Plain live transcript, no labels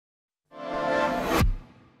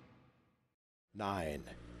9,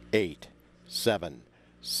 8, 7,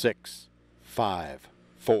 6, 5,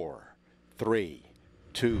 4, 3,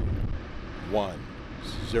 2, 1,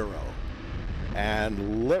 0.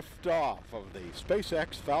 And liftoff of the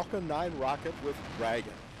SpaceX Falcon 9 rocket with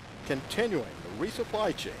Dragon, continuing the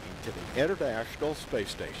resupply chain to the International Space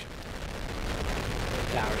Station.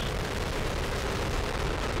 Towers.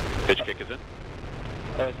 Pitch kick is in.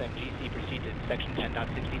 OSMGC proceed to section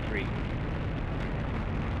 10.63.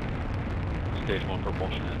 Stage 1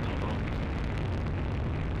 propulsion ends on roll.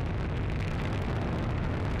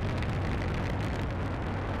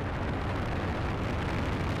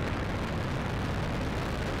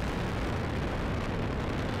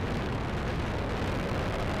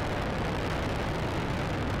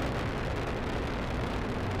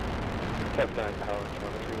 F9 power,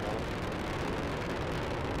 telemetry on.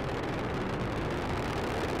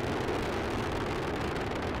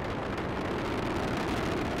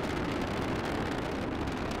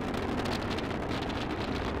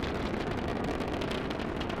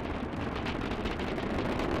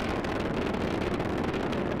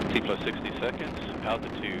 T plus 60 seconds,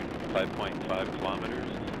 altitude 5.5 kilometers,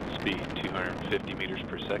 speed 250 meters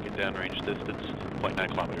per second, downrange distance 0.9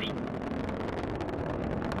 kilometers.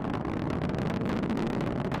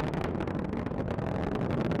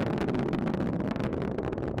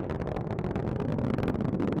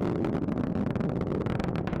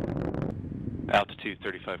 Altitude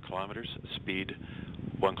 35 kilometers, speed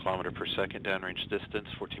 1 kilometer per second, downrange distance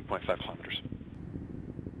 14.5 kilometers.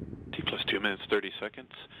 T plus 2 minutes 30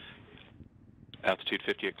 seconds, altitude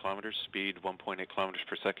 58 kilometers, speed 1.8 kilometers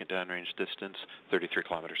per second, downrange distance 33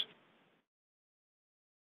 kilometers.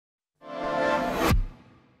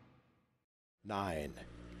 9,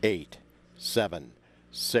 8, 7,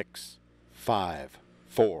 6, 5,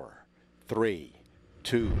 4, 3,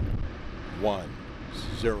 2, 1,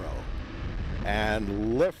 0. And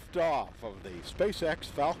liftoff of the SpaceX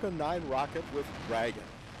Falcon 9 rocket with Dragon,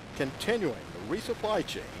 continuing the resupply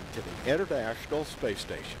chain to the International Space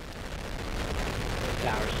Station.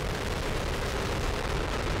 Towers.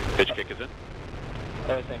 Pitch kick is in.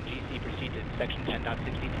 OSMGC proceed to section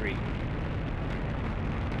 10.63.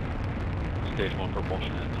 Stage 1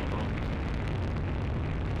 propulsion ends on roll.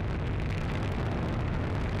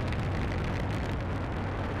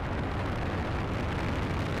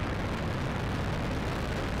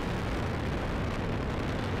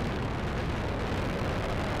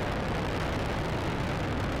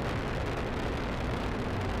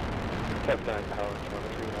 F9 power,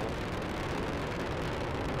 telemetry on.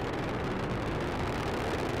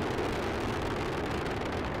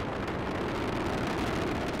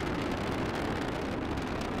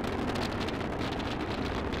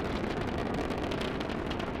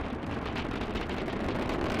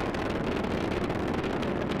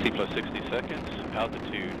 T plus 60 seconds,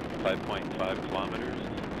 altitude 5.5 kilometers,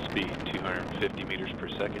 speed 250 meters per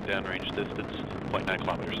second, downrange distance 0.9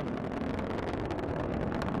 kilometers.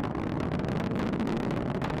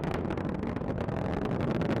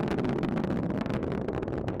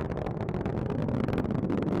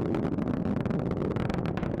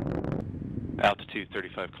 Altitude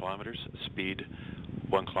 35 kilometers, speed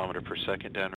 1 kilometer per second, downrange